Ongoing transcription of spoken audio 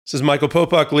This is Michael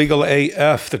Popok, Legal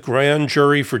AF. The grand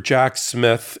jury for Jack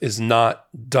Smith is not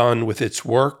done with its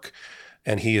work,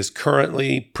 and he is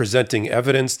currently presenting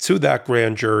evidence to that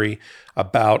grand jury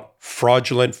about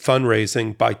fraudulent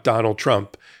fundraising by Donald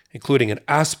Trump, including an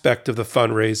aspect of the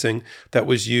fundraising that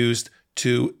was used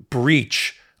to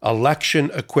breach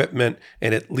election equipment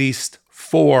in at least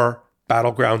 4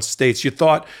 battleground states. You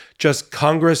thought just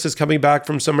Congress is coming back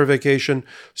from summer vacation.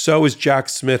 So is Jack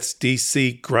Smith's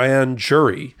D.C. grand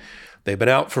jury. They've been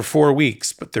out for 4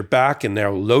 weeks, but they're back and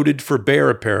they're loaded for bear,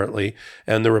 apparently.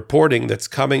 And the reporting that's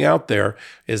coming out there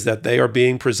is that they are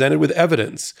being presented with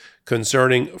evidence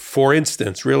concerning, for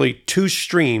instance, really 2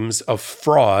 streams of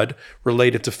fraud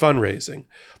related to fundraising.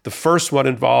 The first one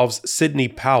involves Sidney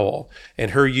Powell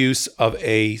and her use of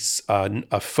a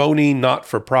phony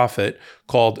not-for-profit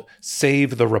called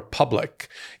Save the Republic,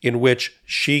 in which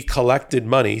she collected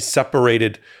money,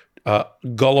 separated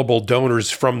gullible donors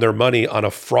from their money on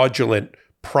a fraudulent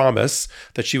promise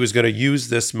that she was going to use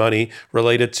this money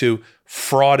related to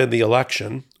fraud in the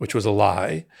election, which was a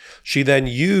lie. She then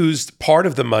used part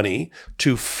of the money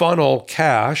to funnel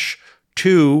cash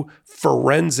to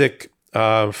phony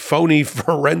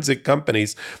forensic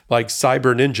companies like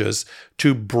Cyber Ninjas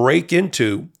to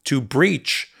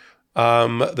breach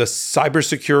the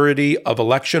cybersecurity of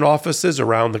election offices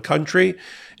around the country,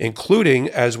 including,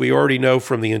 as we already know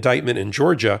from the indictment in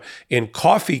Georgia, in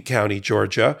Coffee County,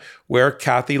 Georgia, where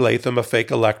Kathy Latham, a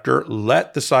fake elector,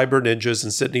 let the Cyber Ninjas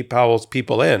and Sidney Powell's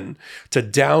people in to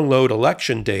download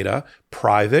election data,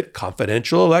 private,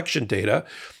 confidential election data,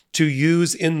 to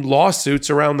use in lawsuits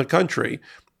around the country.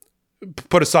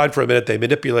 Put aside for a minute, they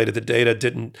manipulated the data,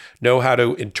 didn't know how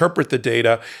to interpret the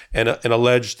data, and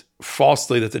alleged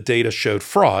falsely that the data showed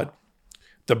fraud.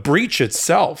 The breach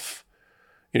itself,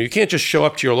 you can't just show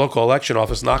up to your local election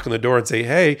office, knock on the door and say,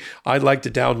 hey, I'd like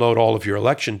to download all of your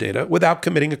election data without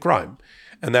committing a crime.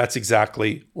 And that's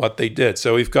exactly what they did.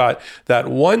 So we've got that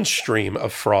one stream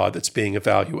of fraud that's being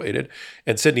evaluated.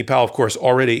 And Sidney Powell, of course,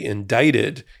 already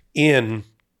indicted in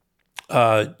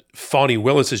Fani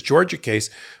Willis's Georgia case,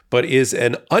 but is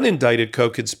an unindicted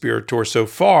co-conspirator so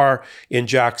far in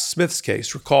Jack Smith's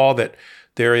case. Recall that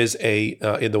there is in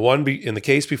the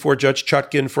case before Judge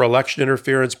Chutkan for election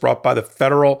interference brought by the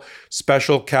federal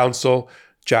special counsel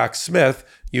Jack Smith,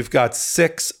 you've got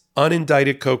 6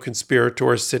 unindicted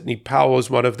co-conspirators. Sidney Powell is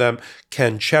one of them.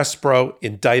 Ken Chesebro,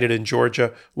 indicted in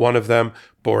Georgia, one of them.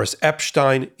 Boris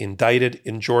Epshteyn, indicted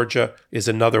in Georgia, is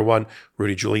another one.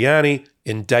 Rudy Giuliani,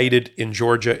 indicted in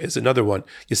Georgia, is another one.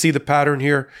 You see the pattern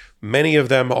here? Many of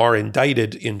them are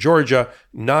indicted in Georgia,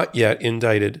 not yet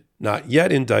indicted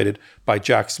by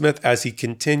Jack Smith as he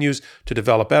continues to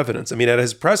develop evidence. I mean, at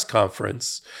his press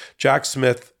conference, Jack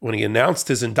Smith, when he announced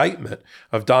his indictment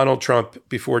of Donald Trump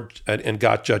and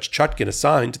got Judge Chutkan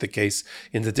assigned to the case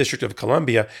in the District of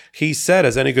Columbia, he said,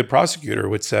 as any good prosecutor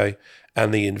would say,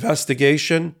 and the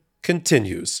investigation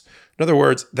continues. In other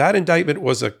words, that indictment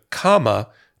was a comma,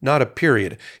 not a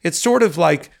period. It's sort of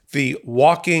like the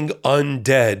walking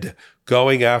undead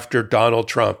going after Donald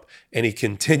Trump, and he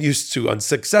continues to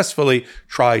unsuccessfully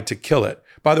try to kill it.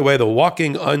 By the way, the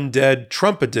Walking Undead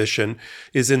Trump edition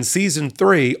is in season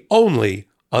 3 only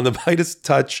on the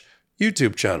MeidasTouch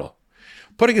YouTube channel.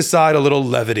 Putting aside a little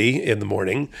levity in the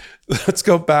morning, let's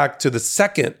go back to the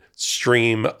second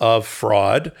stream of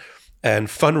fraud and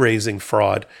fundraising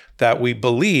fraud that we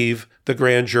believe the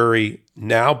grand jury,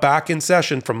 now back in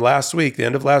session from last week, the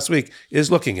end of last week, is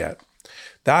looking at.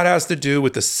 That has to do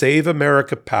with the Save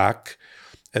America PAC,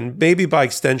 and maybe by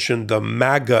extension, the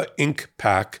MAGA Inc.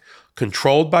 PAC,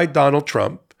 controlled by Donald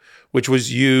Trump, which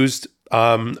was used,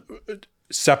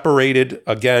 separated,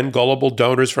 again, gullible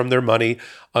donors from their money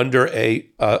under a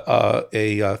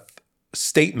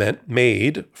statement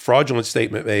made, fraudulent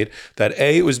statement made, that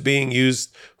it was being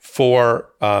used for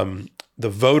the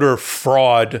voter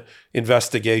fraud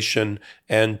investigation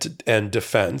and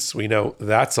defense. We know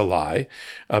that's a lie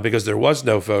because there was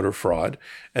no voter fraud.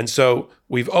 And so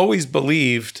we've always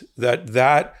believed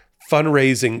that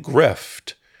fundraising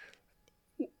grift,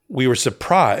 we were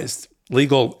surprised,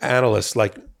 legal analysts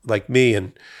like me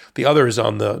and the others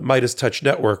on the MeidasTouch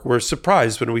network were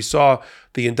surprised when we saw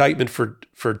the indictment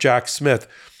for Jack Smith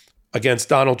against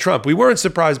Donald Trump. We weren't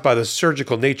surprised by the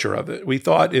surgical nature of it. We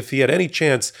thought if he had any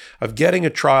chance of getting a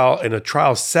trial in a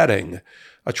trial setting,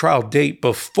 a trial date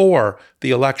before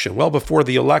the election, well before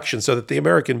the election, so that the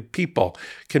American people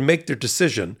can make their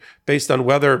decision based on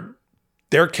whether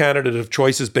their candidate of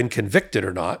choice has been convicted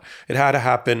or not, it had to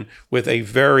happen with a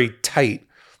very tight,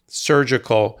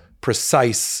 surgical,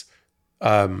 precise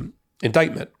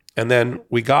indictment. And then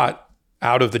we got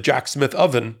out of the Jack Smith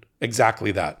oven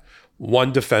exactly that.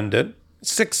 One defendant,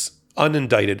 6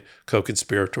 unindicted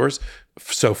co-conspirators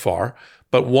so far,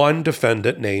 but 1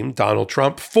 defendant named Donald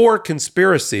Trump, 4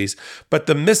 conspiracies. But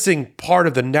the missing part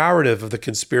of the narrative of the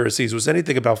conspiracies was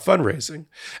anything about fundraising.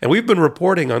 And we've been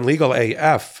reporting on Legal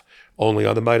AF, only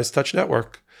on the MeidasTouch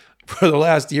Network, for the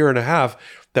last year and a half,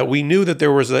 that we knew that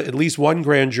there was at least 1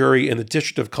 grand jury in the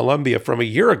District of Columbia from a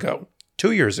year ago,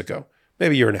 2 years ago,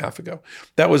 maybe a year and a half ago,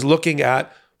 that was looking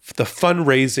at the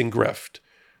fundraising grift.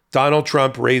 Donald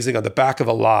Trump raising on the back of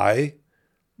a lie,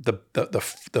 the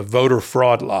voter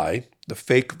fraud lie, the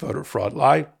fake voter fraud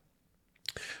lie,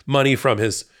 money from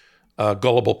his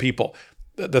gullible people.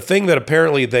 The thing that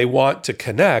apparently they want to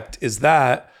connect is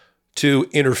that to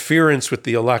interference with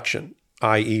the election,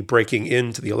 i.e. breaking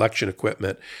into the election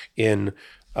equipment in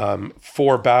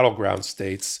 4 battleground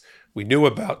states. We knew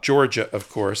about Georgia, of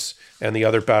course, and the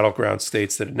other battleground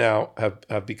states that now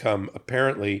have become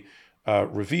apparently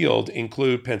revealed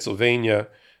include Pennsylvania,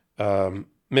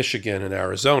 Michigan, and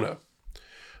Arizona.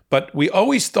 But we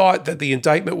always thought that the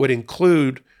indictment would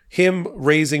include him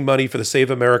raising money for the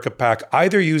Save America PAC,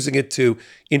 either using it to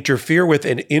interfere with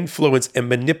and influence and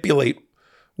manipulate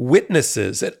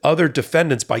witnesses and other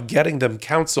defendants by getting them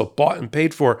counsel bought and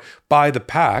paid for by the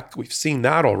PAC. We've seen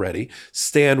that already.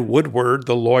 Stan Woodward,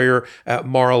 the lawyer at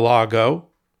Mar-a-Lago,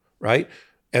 right?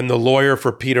 And the lawyer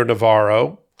for Peter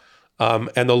Navarro,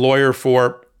 and the lawyer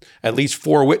for at least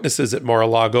 4 witnesses at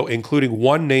Mar-a-Lago, including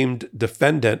 1 named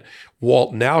defendant,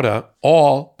 Walt Nauta,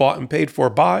 all bought and paid for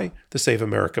by the Save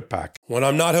America PAC. When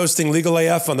I'm not hosting Legal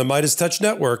AF on the MeidasTouch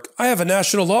Network, I have a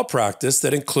national law practice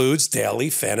that includes daily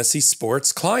fantasy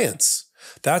sports clients.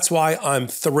 That's why I'm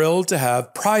thrilled to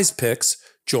have PrizePicks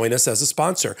join us as a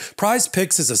sponsor.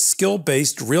 PrizePicks is a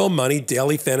skill-based, real money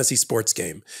daily fantasy sports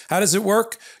game. How does it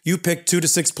work? You pick 2 to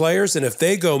 6 players, and if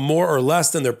they go more or less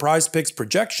than their PrizePicks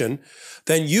projection,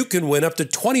 then you can win up to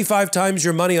 25 times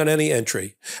your money on any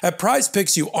entry. At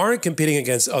PrizePicks, you aren't competing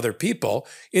against other people.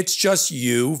 It's just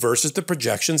you versus the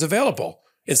projections available,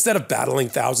 instead of battling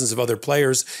thousands of other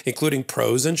players, including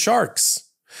pros and sharks.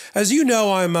 As you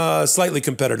know, I'm a slightly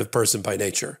competitive person by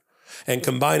nature. And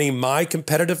combining my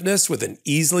competitiveness with an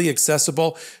easily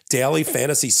accessible daily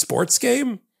fantasy sports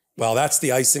game, well, that's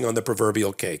the icing on the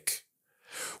proverbial cake.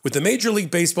 With the Major League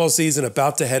Baseball season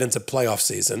about to head into playoff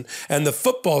season, and the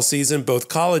football season, both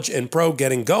college and pro,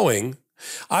 getting going,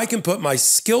 I can put my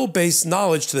skill-based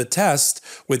knowledge to the test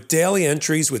with daily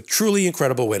entries with truly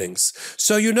incredible winnings.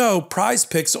 So you know,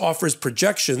 PrizePicks offers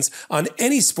projections on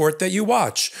any sport that you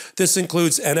watch. This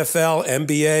includes NFL,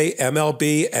 NBA,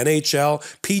 MLB, NHL,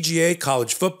 PGA,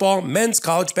 college football, men's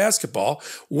college basketball,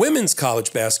 women's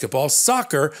college basketball,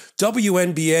 soccer,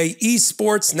 WNBA,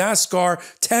 esports, NASCAR,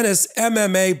 tennis,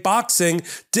 MMA, boxing,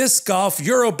 disc golf,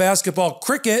 Euro basketball,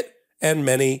 cricket, and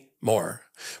many more.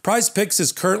 PrizePicks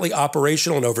is currently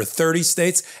operational in over 30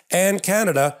 states and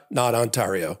Canada, not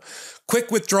Ontario.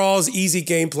 Quick withdrawals, easy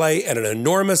gameplay, and an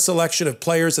enormous selection of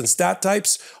players and stat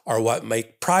types are what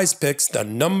make PrizePicks the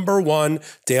 #1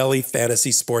 daily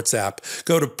fantasy sports app.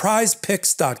 Go to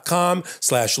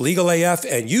prizepicks.com/legalaf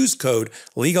and use code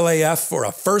LegalAF for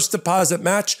a first deposit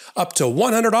match up to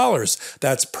 $100.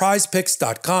 That's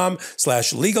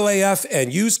prizepicks.com/legalaf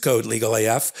and use code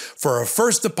LegalAF for a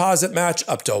first deposit match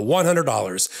up to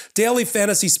 $100. Daily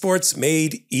fantasy sports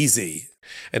made easy.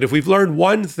 And if we've learned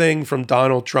one thing from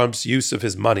Donald Trump's use of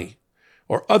his money,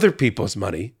 or other people's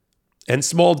money, and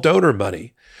small donor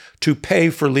money, to pay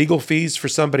for legal fees for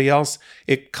somebody else,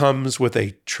 it comes with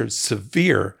a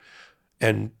severe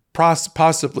and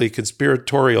possibly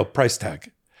conspiratorial price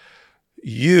tag.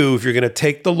 You, if you're going to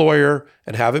take the lawyer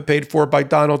and have it paid for by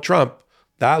Donald Trump,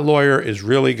 that lawyer is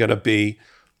really going to be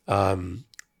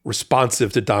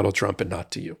responsive to Donald Trump and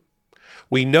not to you.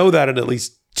 We know that in at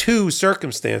least 2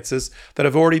 circumstances that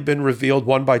have already been revealed,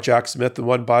 one by Jack Smith and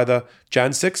one by the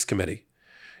Jan 6 committee.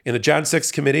 In the Jan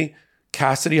 6 committee,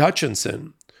 Cassidy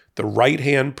Hutchinson, the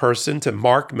right-hand person to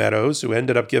Mark Meadows, who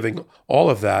ended up giving all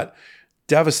of that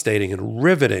devastating and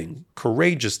riveting,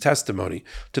 courageous testimony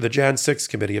to the Jan 6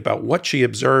 committee about what she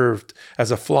observed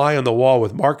as a fly on the wall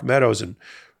with Mark Meadows and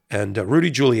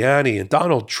Rudy Giuliani and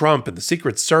Donald Trump and the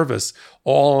Secret Service,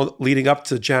 all leading up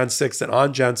to Jan 6 and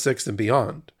on Jan 6 and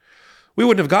beyond. We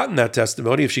wouldn't have gotten that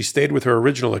testimony if she stayed with her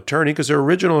original attorney, because her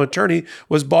original attorney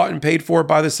was bought and paid for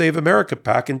by the Save America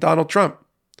PAC and Donald Trump.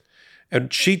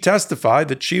 And she testified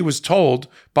that she was told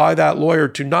by that lawyer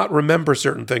to not remember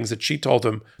certain things that she told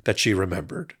him that she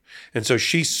remembered. And so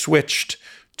she switched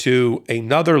to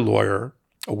another lawyer,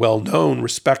 a well-known,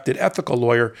 respected ethical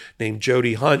lawyer named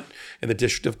Jody Hunt in the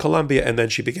District of Columbia, and then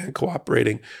she began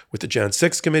cooperating with the Jan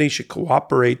 6 committee. She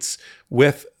cooperates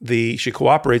with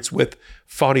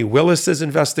Fani Willis's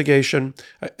investigation,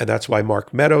 and that's why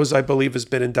Mark Meadows, I believe, has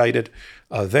been indicted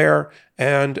there,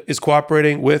 and is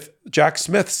cooperating with Jack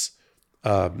Smith's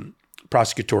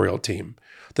prosecutorial team.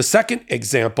 The second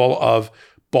example of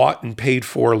bought and paid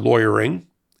for lawyering,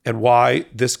 and why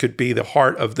this could be the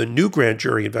heart of the new grand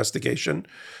jury investigation,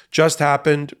 just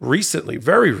happened recently,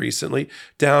 very recently,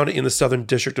 down in the Southern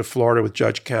District of Florida with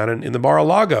Judge Cannon in the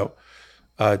Mar-a-Lago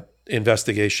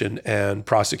investigation and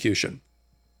prosecution.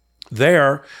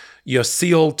 There,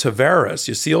 Yacil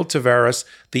Taveras,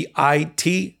 the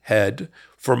IT head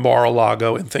for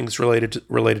Mar-a-Lago and things related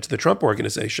to the Trump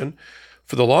organization,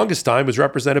 for the longest time was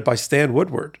represented by Stan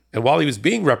Woodward. And while he was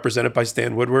being represented by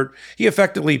Stan Woodward, he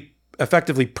effectively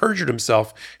perjured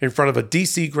himself in front of a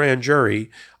DC grand jury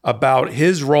about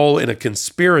his role in a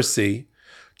conspiracy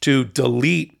to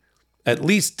at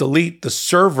least delete the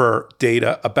server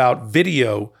data about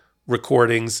video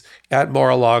recordings at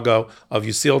Mar-a-Lago of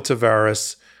Yacil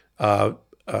Taveras,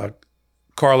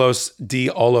 Carlos D.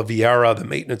 Oliveira, the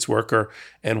maintenance worker,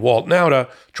 and Walt Nauta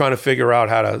trying to figure out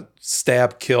how to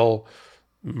stab, kill,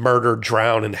 murder,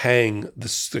 drown, and hang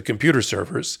the computer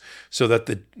servers so that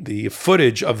the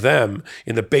footage of them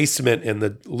in the basement and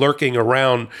the lurking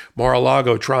around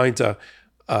Mar-a-Lago trying to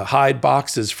hide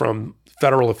boxes from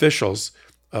federal officials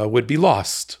would be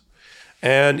lost.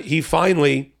 And he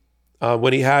finally,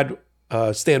 when he had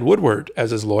Stan Woodward as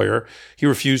his lawyer, he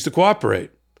refused to cooperate.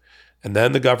 And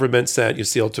then the government sent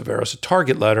Yacil Taveras a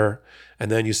target letter, and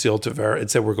then Yacil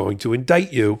Taveras said, we're going to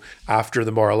indict you after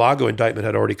the Mar-a-Lago indictment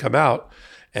had already come out.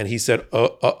 And he said,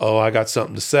 I got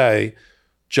something to say.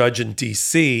 Judge in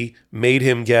D.C. made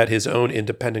him get his own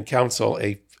independent counsel,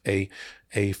 a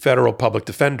federal public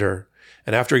defender.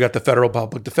 And after he got the federal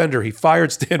public defender, he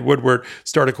fired Stan Woodward,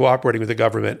 started cooperating with the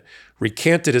government,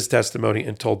 recanted his testimony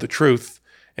and told the truth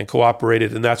and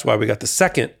cooperated. And that's why we got the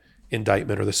second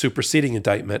indictment, or the superseding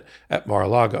indictment, at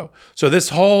Mar-a-Lago. So this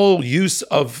whole use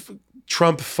of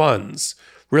Trump funds,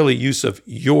 really use of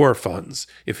your funds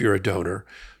if you're a donor,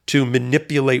 to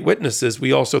manipulate witnesses,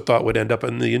 we also thought would end up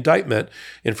in the indictment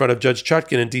in front of Judge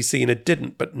Chutkan in D.C., and it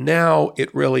didn't. But now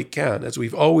it really can. As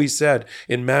we've always said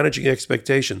in managing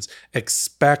expectations,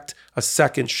 expect a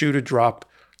second shoe to drop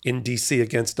in D.C.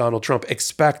 against Donald Trump.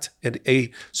 Expect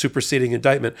a superseding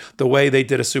indictment the way they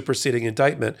did a superseding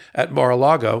indictment at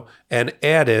Mar-a-Lago and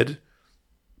added,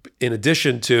 in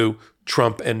addition to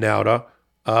Trump and Nauta,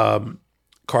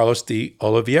 Carlos D.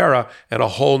 Oliveira, and a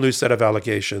whole new set of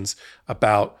allegations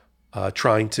about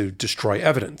trying to destroy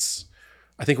evidence.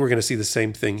 I think we're going to see the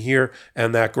same thing here.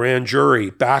 And that grand jury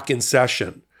back in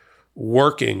session,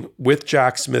 working with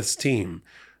Jack Smith's team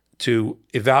to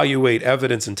evaluate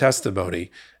evidence and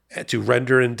testimony to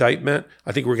render indictment.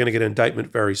 I think we're going to get an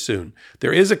indictment very soon.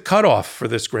 There is a cutoff for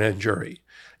this grand jury.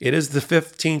 It is the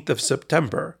 15th of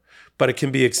September, but it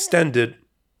can be extended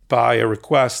by a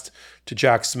request to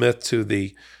Jack Smith, to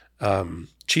the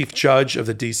chief judge of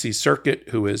the D.C. Circuit,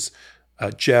 who is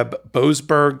Jeb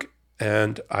Boasberg,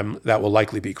 and that will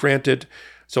likely be granted.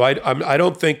 So I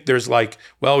don't think there's like,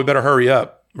 well, we better hurry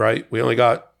up, right? We only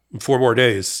got 4 more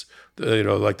days,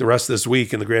 like the rest of this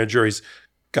week, and the grand jury's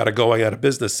got a going out of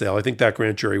business sale. I think that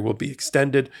grand jury will be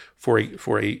extended for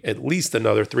at least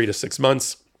another 3 to 6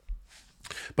 months.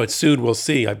 But soon we'll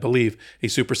see, I believe, a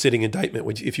superseding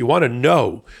indictment. If you want to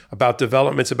know about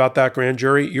developments about that grand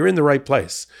jury, you're in the right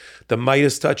place. The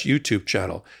MeidasTouch YouTube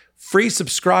channel. Free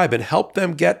subscribe and help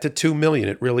them get to 2 million.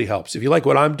 It really helps. If you like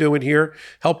what I'm doing here,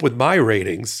 help with my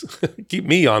ratings. Keep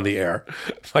me on the air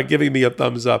by giving me a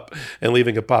thumbs up and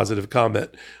leaving a positive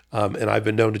comment. And I've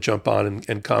been known to jump on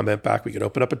and comment back. We can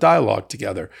open up a dialogue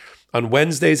together. On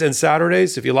Wednesdays and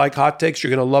Saturdays, if you like hot takes,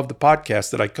 you're going to love the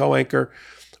podcast that I co-anchor.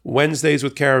 Wednesdays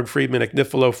with Karen Friedman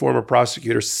Agnifilo, former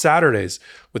prosecutor. Saturdays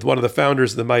with one of the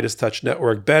founders of the MeidasTouch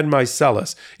Network, Ben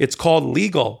Meiselas. It's called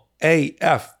Legal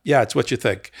AF. Yeah, it's what you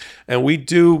think. And we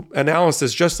do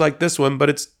analysis just like this one, but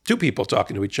it's 2 people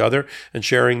talking to each other and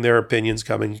sharing their opinions,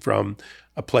 coming from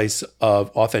a place of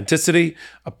authenticity,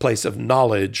 a place of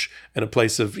knowledge, and a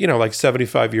place of, like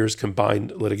 75 years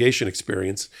combined litigation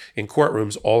experience in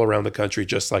courtrooms all around the country,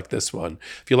 just like this one.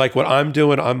 If you like what I'm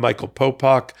doing, I'm Michael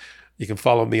Popok. You can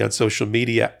follow me on social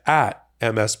media at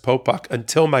MS Popok.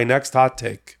 Until my next hot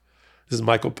take, this is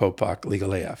Michael Popok,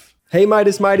 Legal AF. Hey,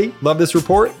 Meidas Mighty, love this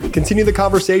report? Continue the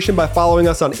conversation by following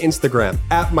us on Instagram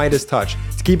at MeidasTouch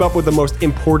to keep up with the most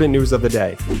important news of the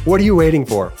day. What are you waiting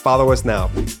for? Follow us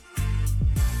now.